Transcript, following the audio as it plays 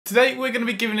Today we're going to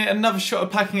be giving it another shot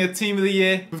at packing a team of the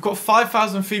year. We've got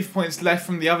 5,000 FIFA points left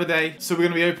from the other day, so we're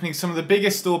going to be opening some of the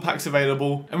biggest store packs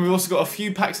available, and we've also got a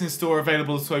few packs in store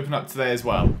available to open up today as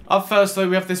well. Up first though,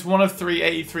 we have this 1 of 3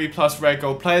 83 plus rare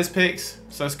gold players picks,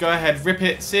 so let's go ahead, rip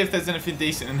it, see if there's anything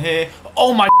decent in here.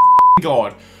 Oh my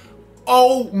god!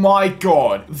 Oh my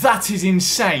god, that is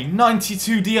insane.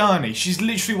 92 Diani, she's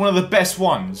literally one of the best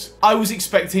ones. I was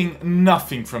expecting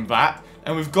nothing from that,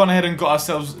 and we've gone ahead and got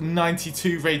ourselves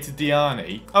 92 rated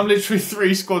Diani. I'm literally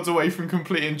 3 squads away from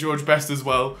completing George Best as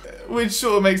well, which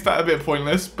sort of makes that a bit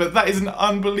pointless, but that is an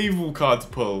unbelievable card to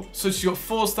pull. So she's got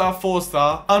 4-star,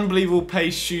 4-star, unbelievable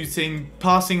pace, shooting,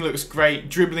 passing looks great,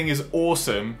 dribbling is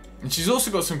awesome. And she's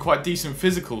also got some quite decent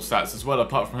physical stats as well,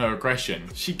 apart from her aggression.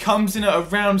 She comes in at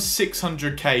around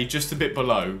 600k, just a bit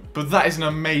below. But that is an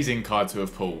amazing card to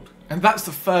have pulled. And that's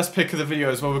the first pick of the video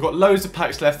as well. We've got loads of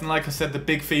packs left, and like I said, the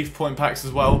big FIFA point packs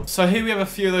as well. So here we have a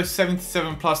few of those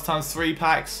 77 plus times 3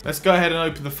 packs. Let's go ahead and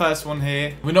open the first one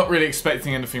here. We're not really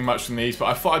expecting anything much from these, but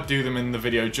I thought I'd do them in the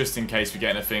video just in case we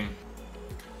get anything.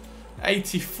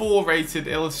 84 rated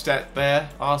Ilstedt there,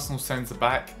 Arsenal centre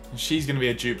back. And she's going to be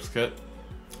a duplicate.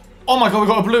 Oh my god, we've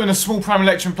got a blue and a small Prime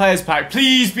Electrum players pack.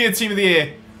 Please be a team of the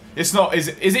year. It's not, is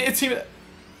it a team of...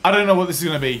 I don't know what this is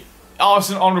going to be.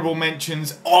 Arsenal honourable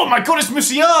mentions. Oh my god, it's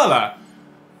Musiala.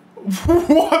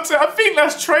 What? I think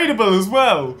that's tradable as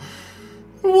well.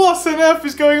 What on earth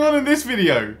is going on in this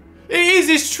video?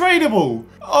 It's tradable.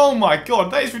 Oh my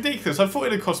god, that is ridiculous. I thought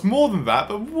it would cost more than that,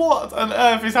 but what on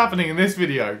earth is happening in this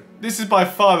video? This is by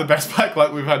far the best pack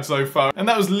luck we've had so far, and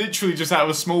that was literally just out of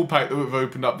a small pack that we've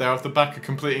opened up there off the back of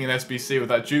completing an SBC with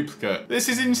that duplicate. This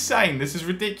is insane, this is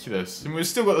ridiculous, and we've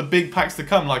still got the big packs to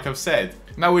come, like I've said.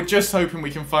 Now we're just hoping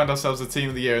we can find ourselves a team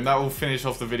of the year, and that will finish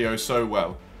off the video so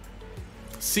well.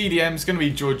 CDM is going to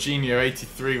be Jorginho,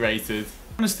 83 rated.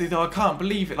 Honestly though, I can't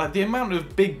believe it. Like, the amount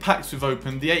of big packs we've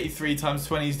opened, the 83 times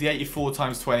 20s, the 84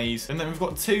 times 20s, and then we've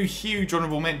got 2 huge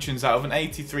honourable mentions out of an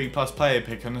 83 plus player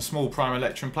pick and a small Prime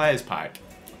Electrum players pack.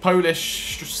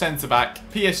 Polish centre back,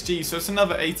 PSG, so it's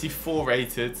another 84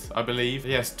 rated, I believe.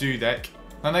 Yes, Dudek.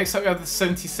 Now next up we have the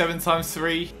 77 times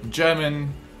 3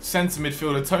 German centre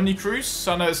midfielder Tony Kroos.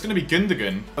 So I know it's going to be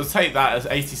Gundogan. I'll take that as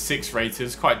 86 rated,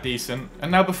 it's quite decent. And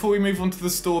now before we move on to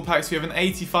the store packs, we have an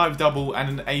 85 double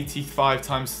and an 85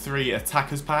 times 3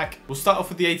 attackers pack. We'll start off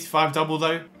with the 85 double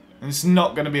though, and it's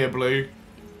not going to be a blue.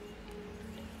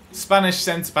 Spanish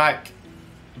centre back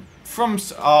from...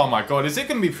 oh my god, is it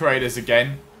going to be Paredes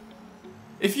again?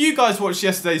 If you guys watched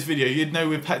yesterday's video, you'd know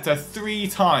we've packed her 3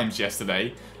 times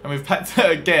yesterday, and we've packed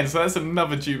her again, so that's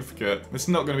another duplicate. It's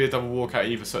not going to be a double walkout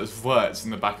either, so it's Wirtz in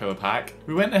the back of the pack.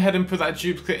 We went ahead and put that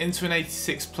duplicate into an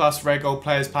 86 plus rare gold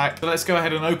players pack, so let's go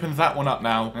ahead and open that one up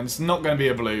now, and it's not going to be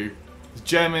a blue. It's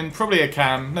German, probably a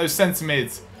cam, no centre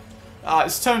mid.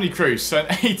 It's Tony Kroos, so an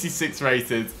 86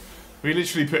 rated. We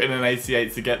literally put in an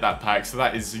 88 to get that pack, so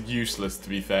that is useless to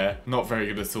be fair. Not very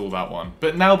good at all, that one.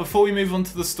 But now, before we move on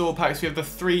to the store packs, we have the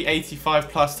 385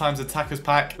 plus times attackers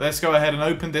pack. Let's go ahead and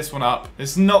open this one up.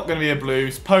 It's not going to be a blue.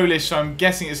 It's Polish, so I'm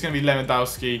guessing it's going to be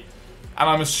Lewandowski. And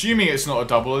I'm assuming it's not a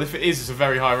double. If it is, it's a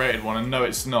very high rated one, and no,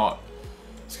 it's not.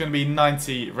 It's going to be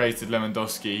 90 rated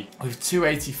Lewandowski with 2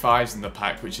 85s in the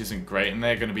pack, which isn't great, and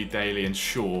they're going to be daily and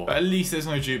sure. But at least there's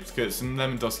no duplicates, and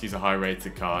Lewandowski's a high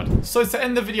rated card. So to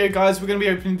end the video, guys, we're going to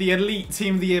be opening the Elite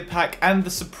Team of the Year pack and the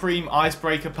Supreme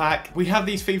Icebreaker pack. We have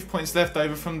these FIFA points left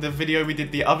over from the video we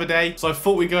did the other day, so I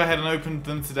thought we'd go ahead and open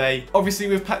them today. Obviously,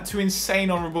 we've packed 2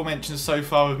 insane honourable mentions so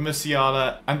far with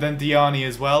Musiala and then Diani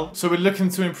as well. So we're looking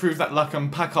to improve that luck and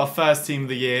pack our first Team of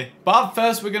the Year. But up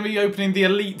first, we're going to be opening the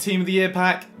Elite Team of the Year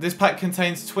pack. This pack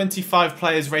contains 25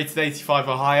 players rated 85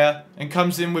 or higher and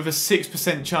comes in with a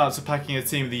 6% chance of packing a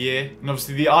team of the year. And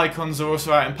obviously the icons are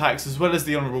also out in packs as well as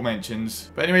the honourable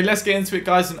mentions. But anyway, let's get into it,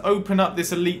 guys, and open up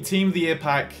this Elite Team of the Year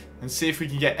pack and see if we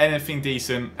can get anything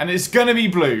decent. And it's going to be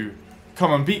blue. Come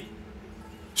on, be...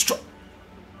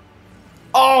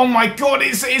 oh my god,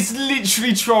 it's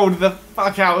literally trolled the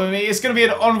fuck out of me. It's going to be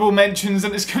an honourable mentions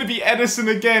and it's going to be Edison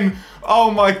again. Oh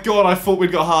my god, I thought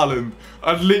we'd got Haaland.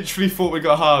 I literally thought we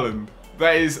got Haaland.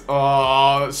 That is,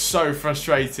 oh, that's so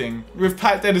frustrating. We've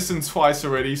packed Edison twice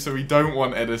already, so we don't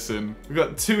want Edison. We've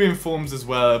got 2 informs as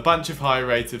well, a bunch of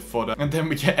high-rated fodder, and then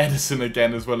we get Edison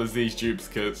again as well as these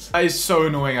duplicates. That is so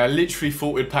annoying. I literally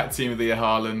thought we'd pack Team of the Year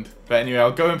Haaland. But anyway,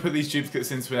 I'll go and put these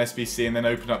duplicates into an SBC and then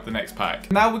open up the next pack.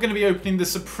 Now we're going to be opening the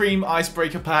Supreme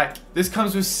Icebreaker pack. This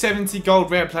comes with 70 gold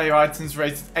rare player items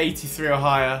rated 83 or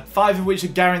higher, 5 of which are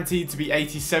guaranteed to be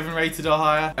 87 rated or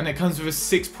higher, and it comes with a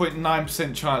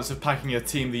 6.9% chance of packing your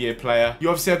Team of the Year player. You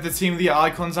obviously have the Team of the Year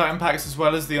icons item packs as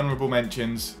well as the honourable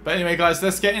mentions. But anyway guys,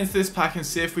 let's get into this pack and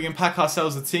see if we can pack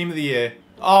ourselves a Team of the Year.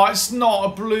 Oh, it's not a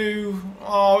blue.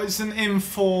 Oh, it's an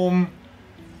inform.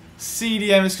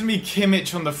 CDM, it's going to be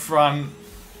Kimmich on the front.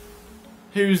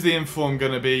 Who's the inform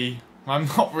going to be? I'm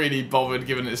not really bothered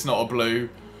given it's not a blue.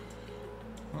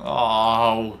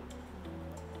 Oh.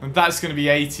 And that's going to be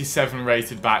 87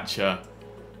 rated Batcher.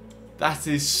 That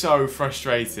is so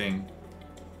frustrating.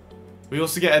 We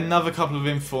also get another couple of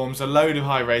informs, a load of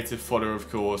high rated fodder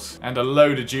of course, and a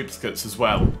load of duplicates as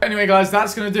well. Anyway guys,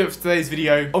 that's going to do it for today's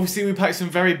video. Obviously we packed some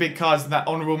very big cards in that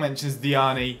honourable mentions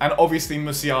Diani, and obviously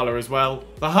Musiala as well.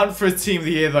 The hunt for a Team of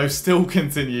the Year though still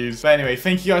continues. But anyway,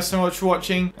 thank you guys so much for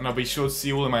watching, and I'll be sure to see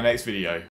you all in my next video.